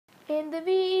In the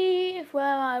reef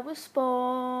where I was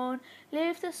born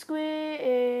lived a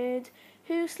squid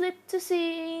who slipped to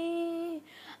sea,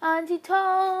 and he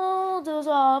told us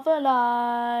of a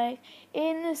life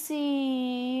in the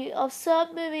sea of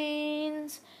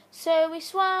submarines. So we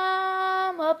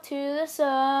swam up to the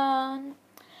sun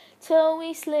till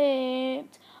we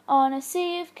slipped on a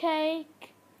sea of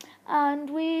cake, and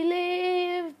we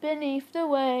lived beneath the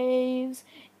waves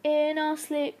in our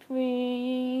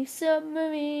slippery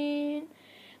submarine.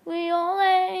 We all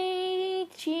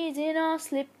ate cheese in our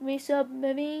slippery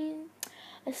submarine.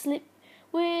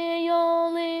 We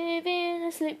all live in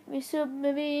a slippery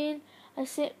submarine. A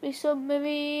slippery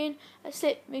submarine, a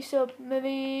slippery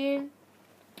submarine.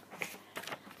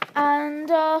 And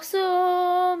our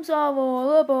subs are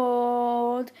all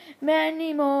aboard,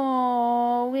 many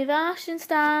more with ash and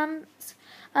stamps,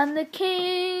 and the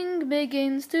king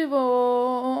begins to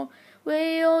roar.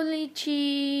 We all eat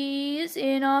cheese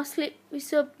in our slippery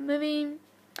submarine.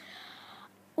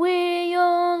 We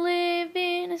all live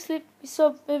in a slippery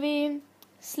submarine,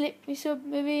 slippery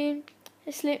submarine,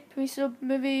 a slippery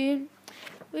submarine.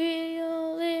 We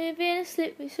all live in a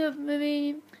slippery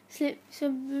submarine, slippery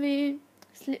submarine,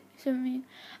 slippery submarine.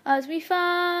 As we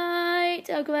fight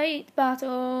a great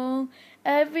battle,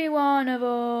 every one of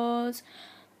us,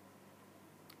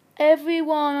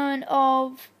 everyone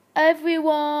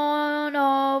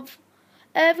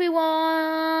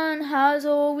has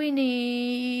all we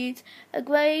need, a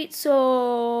great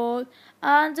sword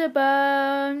and a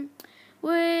bow.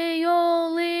 We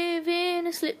all live in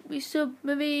a slippery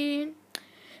submarine,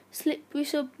 slippery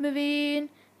submarine,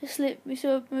 a slippery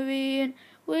submarine.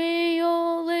 We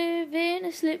all live in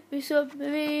a slippery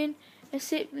submarine, a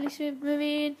slippery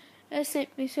submarine, a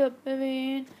slippery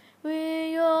submarine.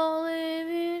 We all live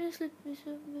in a slippery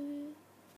submarine.